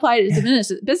got to apply it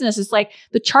to business. It's like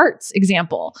the charts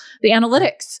example, the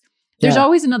analytics. There's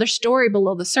always another story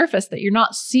below the surface that you're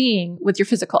not seeing with your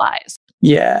physical eyes.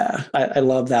 Yeah, I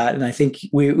love that. And I think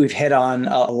we've hit on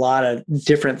a lot of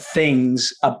different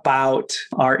things about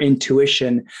our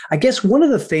intuition. I guess one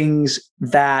of the things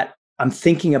that I'm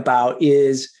thinking about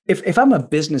is if I'm a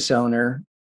business owner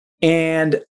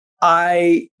and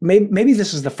maybe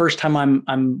this is the first time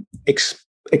I'm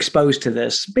exposed to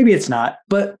this. Maybe it's not,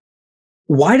 but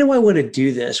why do I want to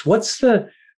do this? What's the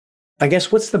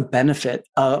benefit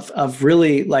of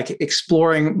really like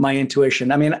exploring my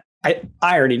intuition? I mean, I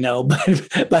already know,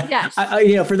 but yes.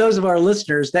 For those of our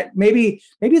listeners that maybe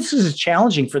this is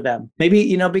challenging for them,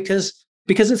 maybe, because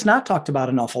it's not talked about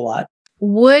an awful lot.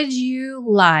 Would you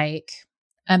like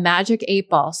a magic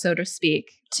 8-ball, so to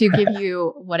speak, to give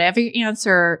you whatever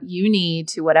answer you need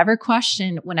to whatever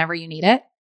question whenever you need it?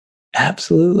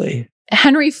 Absolutely.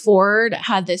 Henry Ford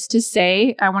had this to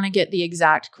say. I want to get the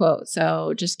exact quote.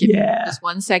 So just give me just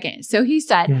 1 second. So he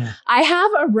said, I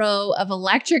have a row of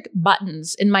electric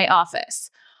buttons in my office.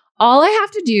 All I have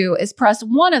to do is press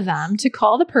one of them to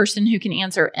call the person who can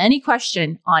answer any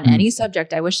question on any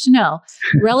subject I wish to know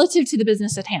relative to the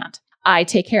business at hand. I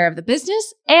take care of the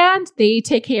business and they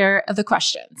take care of the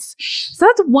questions. So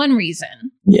that's one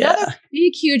reason. Yeah. Another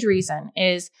big, huge reason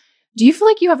is, do you feel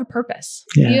like you have a purpose?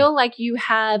 Yeah. Feel like you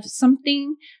have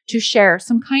something to share,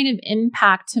 some kind of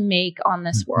impact to make on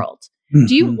this world?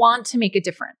 Do you want to make a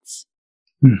difference?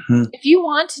 If you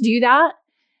want to do that,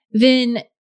 then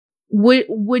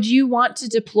would you want to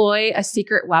deploy a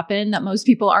secret weapon that most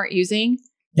people aren't using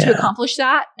to accomplish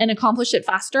that and accomplish it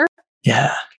faster?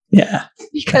 Yeah. Yeah.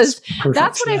 Because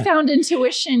that's what I found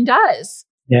intuition does.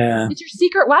 Yeah. It's your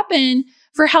secret weapon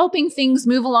for helping things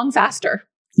move along faster.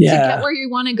 To get where you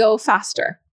want to go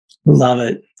faster. Love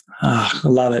it. Oh, I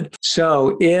love it.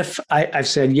 So if I've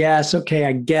said, yes, okay,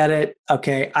 I get it.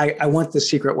 Okay, I want the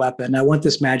secret weapon. I want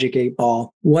this magic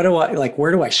 8-ball. What do I like?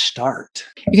 Where do I start?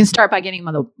 You can start by getting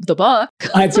the book.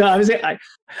 That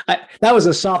was a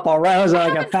softball, right? That was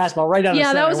like a fastball right down the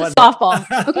center. Yeah, that was a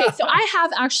softball. Okay, so I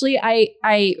have actually,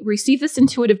 I received this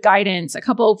intuitive guidance a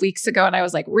couple of weeks ago and I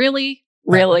was like, really?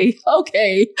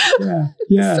 Okay.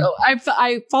 Yeah. So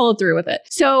I followed through with it.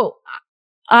 So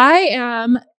I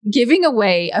am giving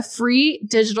away a free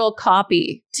digital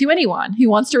copy to anyone who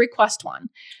wants to request one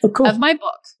of my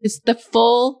book. It's the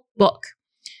full book.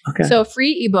 Okay. So a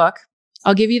free ebook.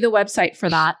 I'll give you the website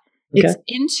for that. Okay. It's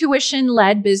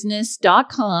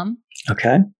intuitionledbusiness.com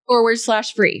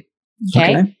 /free.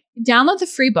 Okay. Download the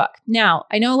free book. Now,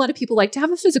 I know a lot of people like to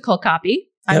have a physical copy.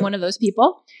 I'm one of those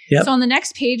people. Yep. So on the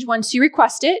next page, once you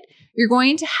request it, you're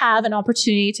going to have an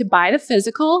opportunity to buy the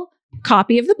physical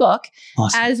copy of the book,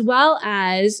 as well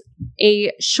as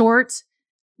a short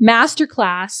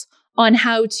masterclass on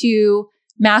how to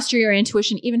master your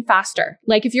intuition even faster.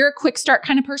 Like if you're a quick start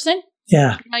kind of person,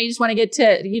 you just want to get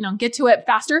to it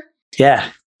faster.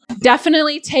 Yeah.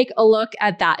 Definitely take a look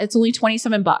at that. It's only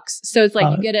 $27. So it's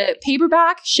like you get a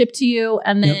paperback shipped to you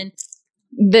and then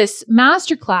this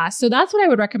masterclass. So that's what I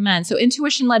would recommend. So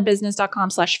intuitionledbusiness.com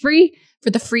 /free for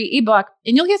the free ebook.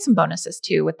 And you'll get some bonuses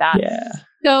too with that. Yeah.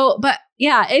 So, but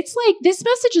yeah, it's like this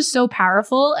message is so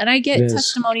powerful. And I get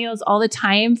testimonials all the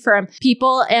time from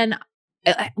people. And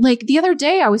like the other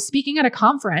day I was speaking at a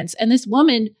conference and this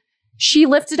woman, she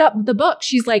lifted up the book.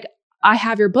 She's like, I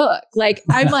have your book. Like,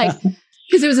 I'm like,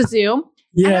 because it was a Zoom.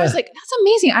 Yeah. And I was like, that's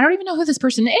amazing. I don't even know who this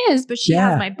person is, but she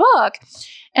has my book.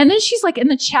 And then she's like in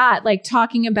the chat, like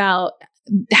talking about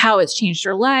how it's changed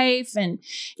her life and,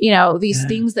 these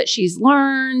things that she's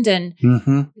learned and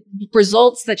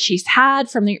results that she's had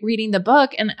from reading the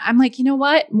book. And I'm like, you know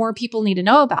what? More people need to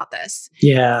know about this.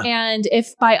 Yeah. And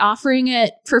if by offering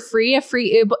it for free, a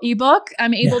free ebook,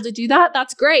 I'm able to do that,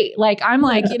 that's great. Like, I'm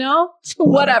like,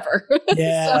 whatever.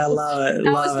 Yeah. So I love it.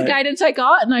 That was the guidance I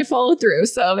got and I followed through.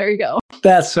 So there you go.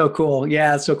 That's so cool.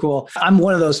 Yeah, it's so cool. I'm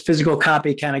one of those physical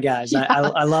copy kind of guys. Yeah.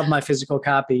 I love my physical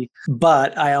copy,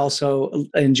 but I also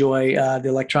enjoy the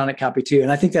electronic copy too.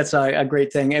 And I think that's a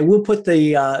great thing. And we'll put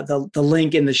the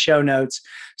link in the show notes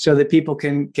so that people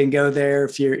can go there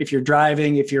if you're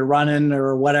driving, if you're running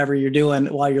or whatever you're doing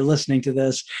while you're listening to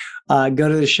this. Go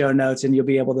to the show notes and you'll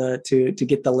be able to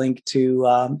get the link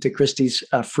to Christy's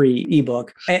free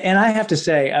ebook. And I have to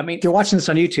say, I mean, if you're watching this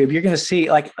on YouTube, you're going to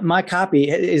see like my copy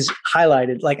is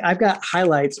highlighted. Like I've got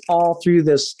highlights all through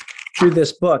this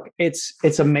book.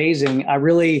 It's amazing.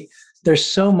 There's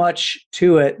so much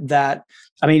to it that,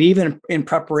 I mean, even in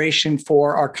preparation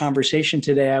for our conversation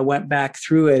today, I went back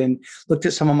through it and looked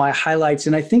at some of my highlights.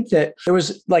 And I think that there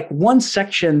was like one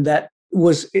section that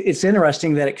it's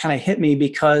interesting that it kind of hit me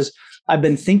because I've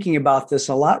been thinking about this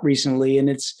a lot recently. And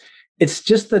it's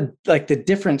just the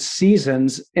different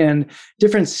seasons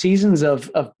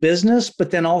of business,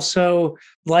 but then also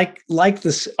like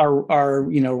this, our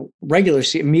regular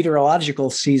meteorological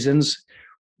seasons,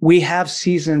 we have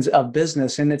seasons of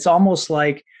business. And it's almost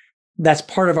like that's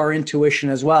part of our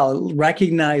intuition as well,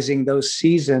 recognizing those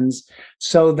seasons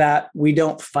so that we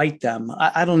don't fight them.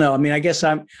 I don't know. I mean, I guess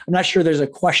I'm not sure there's a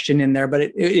question in there, but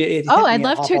it I'd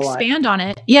love to expand on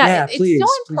it. Yeah, please,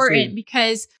 it's so important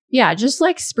because just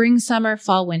like spring, summer,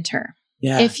 fall, winter.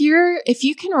 Yeah. If you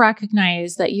can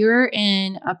recognize that you're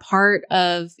in a part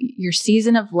of your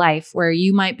season of life where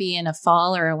you might be in a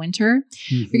fall or a winter,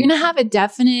 you're going to have a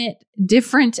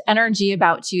different energy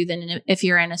about you than if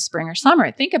you're in a spring or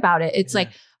summer. Think about it. It's like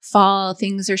fall,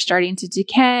 things are starting to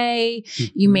decay.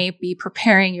 You may be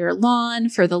preparing your lawn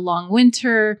for the long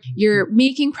winter. You're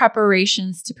making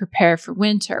preparations to prepare for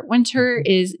winter. Winter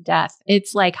is death.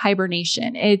 It's like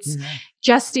hibernation. It's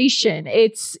gestation.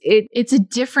 It's a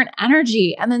different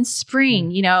energy. And then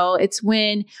spring, it's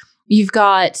when You've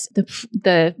got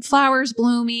the flowers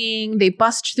blooming, they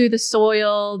bust through the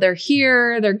soil, they're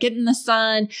here, they're getting the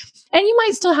sun. And you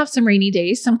might still have some rainy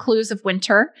days, some clues of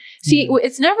winter. See,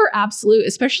 it's never absolute,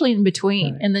 especially in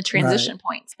between, in the transition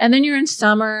points. And then you're in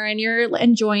summer and you're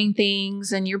enjoying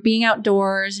things and you're being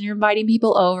outdoors and you're inviting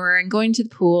people over and going to the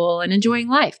pool and enjoying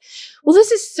life. Well,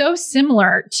 this is so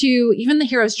similar to even the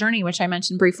hero's journey, which I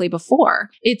mentioned briefly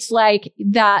before. It's like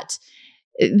that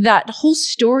whole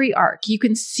story arc you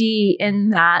can see in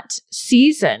that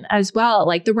season as well.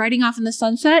 Like the riding off in the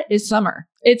sunset is summer.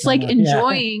 It's like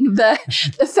enjoying the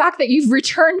fact that you've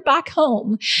returned back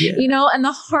home, you know, and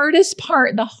the hardest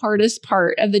part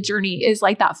of the journey is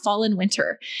like that fall and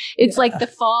winter. It's like the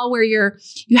fall where you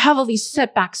have all these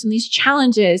setbacks and these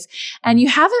challenges and you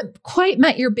haven't quite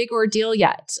met your big ordeal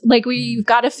yet. Like where you've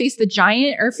got to face the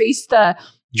giant or face the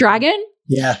dragon.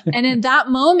 Yeah. And in that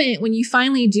moment, when you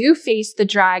finally do face the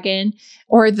dragon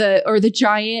or the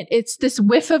giant, it's this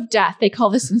whiff of death. They call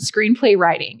this in screenplay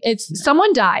writing. It's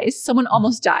someone dies, someone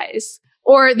almost dies,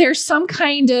 or there's some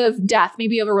kind of death,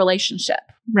 maybe of a relationship,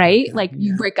 right? Like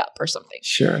you break up or something.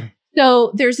 Sure.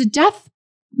 So there's a death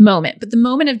moment, but the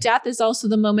moment of death is also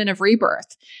the moment of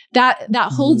rebirth. That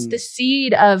holds the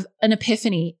seed of an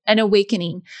epiphany, an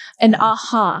awakening, an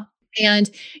aha. And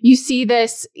you see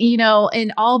this, you know,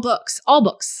 in all books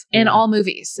and all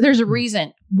movies. There's a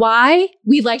reason why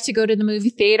we like to go to the movie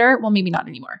theater. Well, maybe not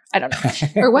anymore. I don't know.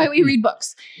 Or why we read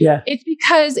books. Yeah. It's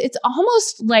because it's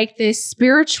almost like this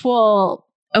spiritual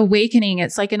awakening.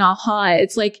 It's like an aha.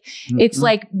 It's like, it's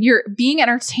like you're being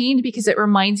entertained because it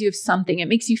reminds you of something. It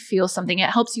makes you feel something.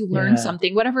 It helps you learn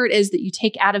something, whatever it is that you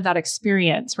take out of that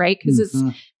experience, right? Because it's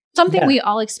something we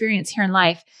all experience here in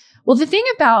life. Well, the thing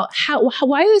about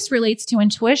why this relates to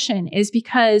intuition is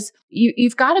because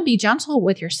you've got to be gentle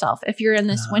with yourself if you're in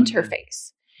this winter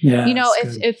phase. Yeah, you know,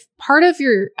 if part of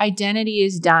your identity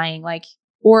is dying, like,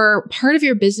 or part of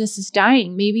your business is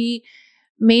dying,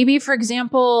 maybe, for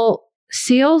example,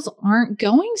 sales aren't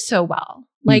going so well.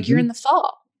 Like you're in the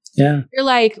fall. Yeah. You're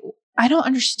like, I don't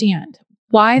understand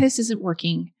why this isn't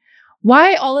working.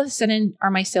 Why all of a sudden are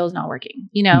my sales not working?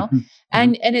 You know,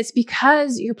 and it's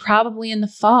because you're probably in the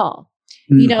fall.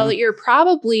 You know,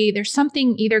 there's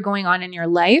something either going on in your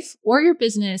life or your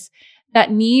business that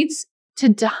needs to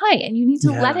die, and you need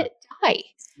to let it die.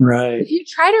 Right. If you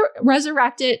try to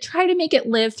resurrect it, try to make it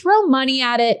live, throw money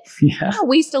at it, you're gonna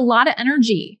waste a lot of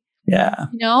energy. Yeah.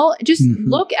 You know, just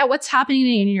look at what's happening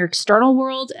in your external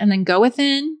world and then go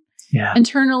within,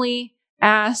 internally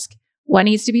ask what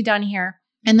needs to be done here.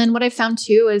 And then what I found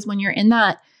too is when you're in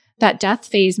that death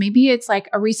phase, maybe it's like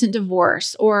a recent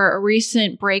divorce or a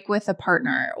recent break with a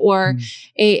partner, or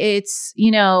it's, you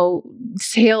know,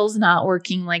 sales not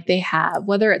working like they have,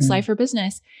 whether it's life or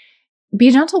business.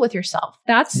 Be gentle with yourself.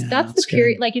 That's the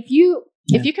period. Like if you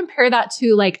compare that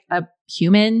to like a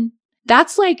human,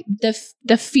 that's like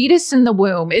the fetus in the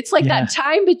womb. It's like that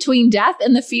time between death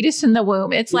and the fetus in the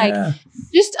womb. It's like,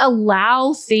 just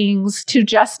allow things to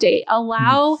gestate,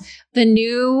 allow the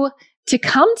new to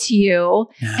come to you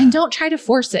and don't try to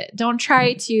force it. Don't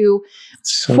try to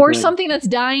force something that's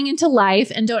dying into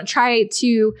life, and don't try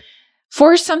to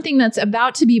force something that's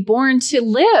about to be born to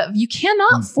live. You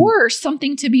cannot force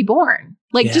something to be born.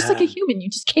 Like just like a human, you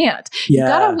just can't. You've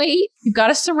got to wait. You've got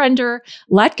to surrender,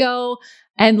 let go,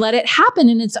 and let it happen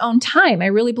in its own time. I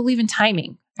really believe in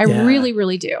timing. I really,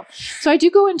 really do. So I do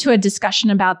go into a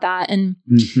discussion about that. And,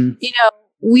 you know,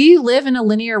 we live in a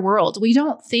linear world. We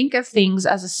don't think of things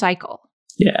as a cycle.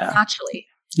 Yeah. Naturally.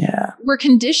 Yeah. We're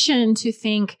conditioned to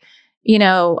think, you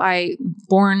know, I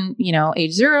born, you know,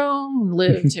 age 0,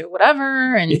 live to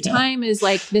whatever. And time is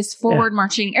like this forward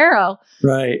marching arrow.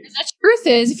 Right. And the truth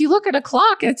is, if you look at a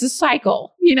clock, it's a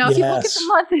cycle. You know, if you look at the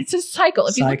month, it's a cycle.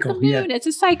 If you look at the moon, it's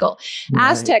a cycle.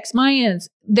 Right. Aztecs, Mayans,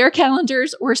 their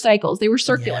calendars were cycles. They were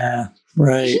circular. Yeah.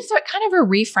 Right. It's just kind of a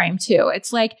reframe too.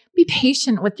 It's like, be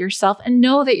patient with yourself and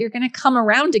know that you're going to come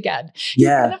around again.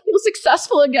 You're going to feel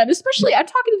successful again. Especially, I'm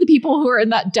talking to the people who are in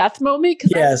that death moment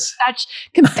because I have such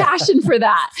compassion for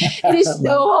that. It is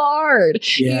so hard.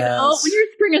 Yes. You know, when you're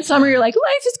spring and summer, you're like,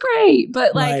 life is great,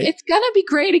 but like, it's going to be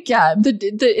great again.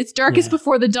 It's darkest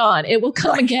before the dawn. It will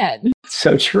come again.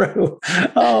 So true.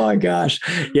 Oh my gosh.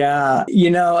 Yeah. You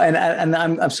know, and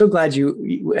I'm so glad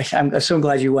I'm so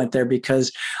glad you went there,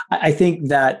 because I think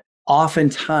that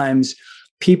oftentimes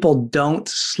people don't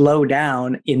slow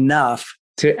down enough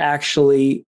to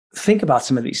actually think about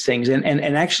some of these things and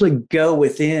actually go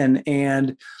within.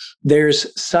 And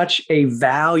there's such a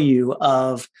value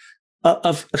of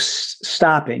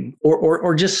stopping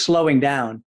or just slowing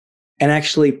down and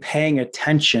actually paying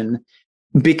attention,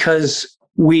 because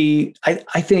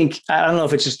I think, I don't know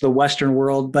if it's just the Western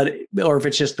world, or if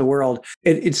it's just the world,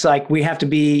 it's like we have to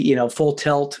be, full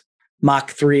tilt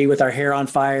Mach 3 with our hair on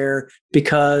fire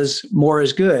because more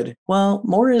is good. Well,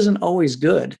 more isn't always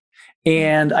good.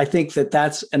 And I think that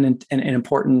that's an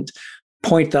important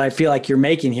point that I feel like you're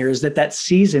making here, is that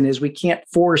season is we can't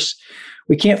force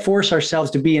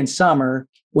ourselves to be in summer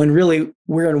when really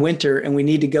we're in winter and we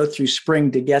need to go through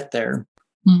spring to get there.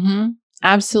 Mm-hmm.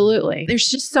 Absolutely. There's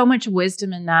just so much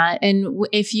wisdom in that. And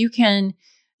if you can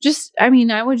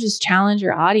I would just challenge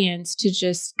your audience to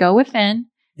just go within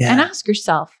and ask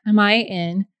yourself, am I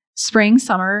in spring,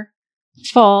 summer,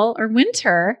 fall, or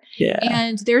winter? Yeah.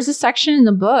 And there's a section in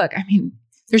the book. I mean,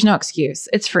 there's no excuse.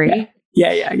 It's free.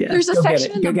 Yeah. There's a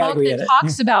section in the book that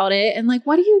talks about it. And like,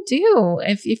 what do you do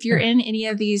if you're in any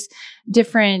of these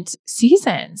different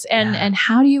seasons, and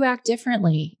how do you act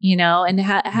differently, and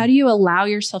how do you allow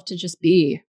yourself to just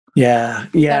be? Yeah.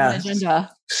 That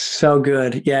agenda. So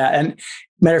good. Yeah. And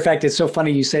matter of fact, it's so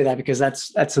funny you say that, because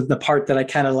that's the part that I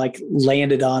kind of like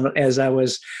landed on as I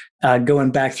was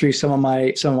going back through some of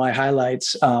my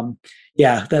highlights.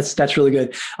 That's really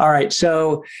good. All right.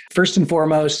 So first and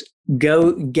foremost,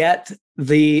 go get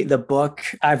the book.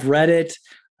 I've read it.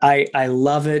 I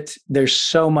love it. There's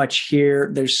so much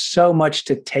here. There's so much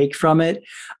to take from it.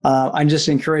 I'm just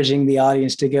encouraging the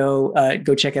audience to go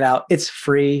check it out. It's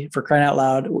free, for crying out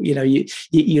loud.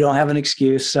 You don't have an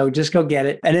excuse. So just go get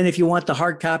it. And then if you want the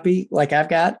hard copy, like I've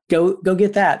got, go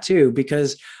get that too,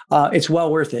 because it's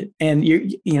well worth it. And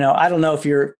I don't know if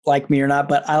you're like me or not,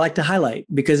 but I like to highlight,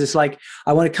 because it's like,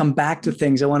 I want to come back to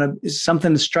things.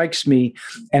 Something that strikes me,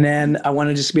 and then I want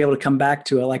to just be able to come back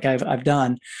to it like I've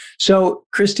done. So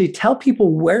Christy, tell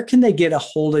people, where can they get a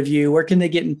hold of you? Where can they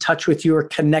get in touch with you or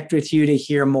connect with you to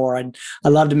hear more? I'd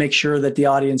love to make sure that the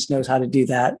audience knows how to do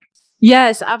that.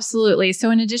 Yes, absolutely. So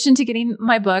in addition to getting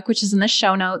my book, which is in the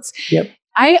show notes,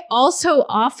 I also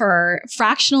offer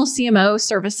fractional CMO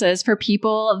services for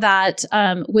people that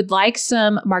would like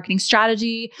some marketing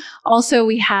strategy. Also,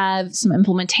 we have some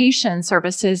implementation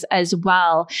services as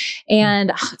well.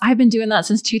 And I've been doing that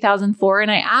since 2004,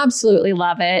 and I absolutely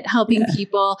love it, helping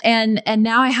people. And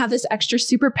now I have this extra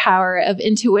superpower of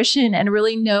intuition and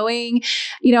really knowing,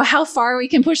 how far we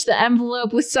can push the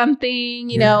envelope with something,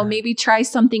 maybe try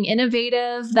something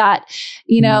innovative that,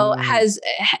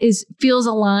 feels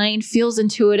aligned, feels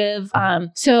intuitive.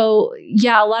 So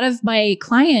a lot of my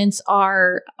clients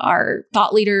are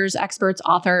thought leaders, experts,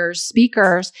 authors,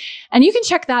 speakers, and you can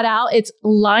check that out. It's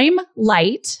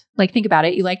Limelight. Like, think about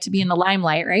it. You like to be in the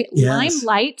limelight, right? Yes.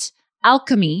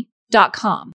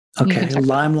 Limelightalchemy.com. Okay.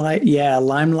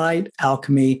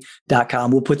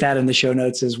 Limelightalchemy.com. We'll put that in the show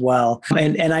notes as well.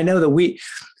 And I know that we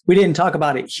didn't talk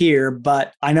about it here,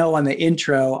 but I know on the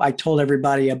intro, I told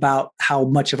everybody about how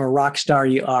much of a rock star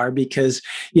you are, because,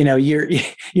 you're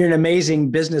an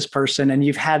amazing business person and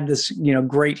you've had this,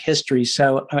 great history.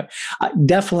 So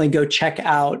definitely go check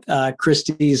out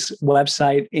Christy's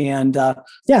website. And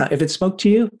if it spoke to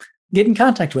you, get in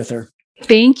contact with her.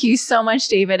 Thank you so much,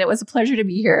 David. It was a pleasure to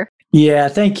be here. Yeah.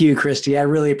 Thank you, Christy. I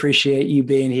really appreciate you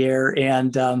being here.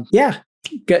 And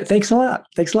thanks a lot.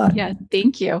 Yeah.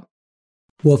 Thank you.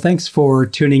 Well, thanks for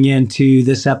tuning in to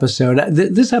this episode.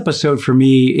 This episode for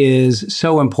me is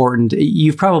so important.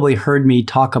 You've probably heard me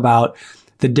talk about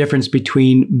the difference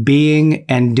between being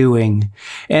and doing.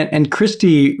 And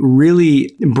Christy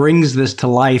really brings this to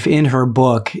life in her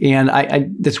book. And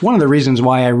that's one of the reasons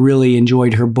why I really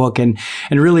enjoyed her book, and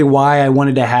really why I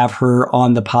wanted to have her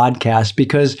on the podcast,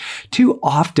 because too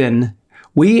often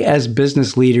we as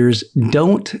business leaders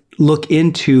don't look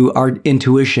into our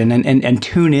intuition and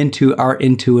tune into our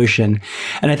intuition.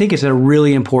 And I think it's a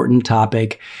really important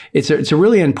topic. It's a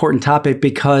really important topic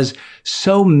because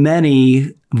so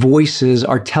many voices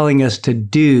are telling us to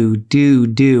do,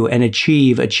 and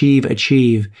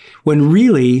achieve. When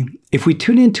really, if we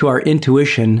tune into our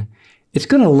intuition, it's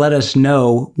going to let us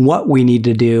know what we need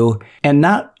to do. And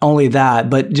not only that,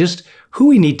 but just who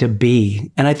we need to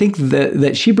be. And I think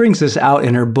that she brings this out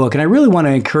in her book. And I really want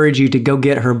to encourage you to go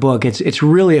get her book. It's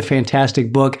really a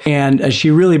fantastic book. And she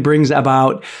really brings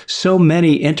about so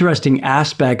many interesting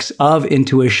aspects of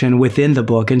intuition within the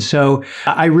book. And so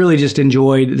I really just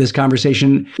enjoyed this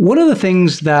conversation. One of the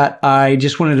things that I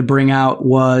just wanted to bring out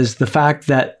was the fact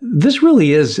that this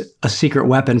really is a secret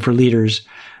weapon for leaders.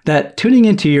 That tuning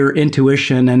into your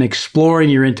intuition and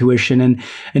exploring your intuition and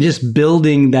just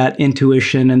building that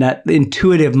intuition and that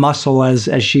intuitive muscle, as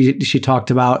she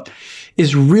talked about,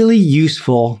 is really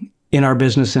useful in our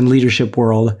business and leadership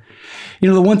world.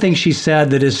 The one thing she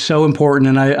said that is so important,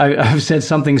 and I've said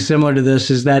something similar to this,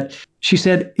 is that she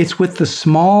said, it's with the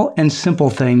small and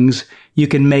simple things you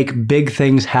can make big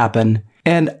things happen.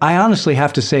 And I honestly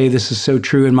have to say this is so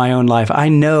true in my own life. I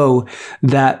know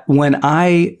that when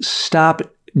I stop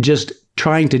just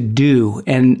trying to do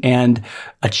and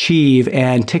achieve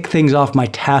and tick things off my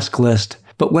task list,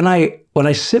 but when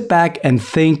I sit back and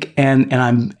think and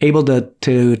I'm able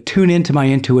to tune into my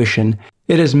intuition,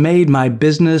 it has made my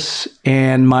business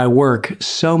and my work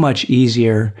so much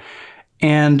easier.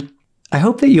 And I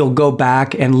hope that you'll go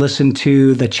back and listen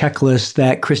to the checklist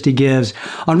that Christy gives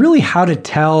on really how to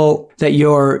tell that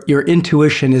your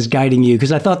intuition is guiding you.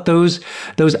 Because I thought those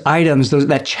items,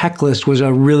 that checklist was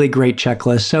a really great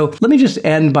checklist. So let me just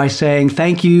end by saying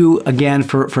thank you again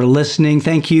for listening.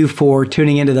 Thank you for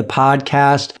tuning into the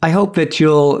podcast. I hope that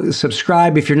you'll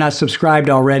subscribe. If you're not subscribed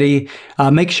already,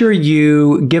 make sure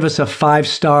you give us a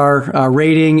 5-star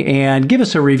rating and give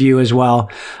us a review as well.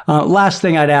 Last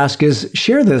thing I'd ask is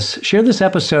share this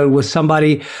episode with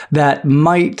somebody that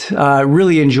might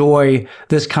really enjoy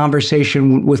this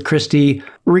conversation with Christy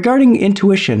regarding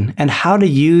intuition and how to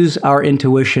use our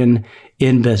intuition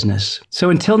in business. So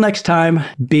until next time,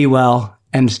 be well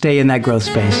and stay in that growth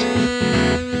space.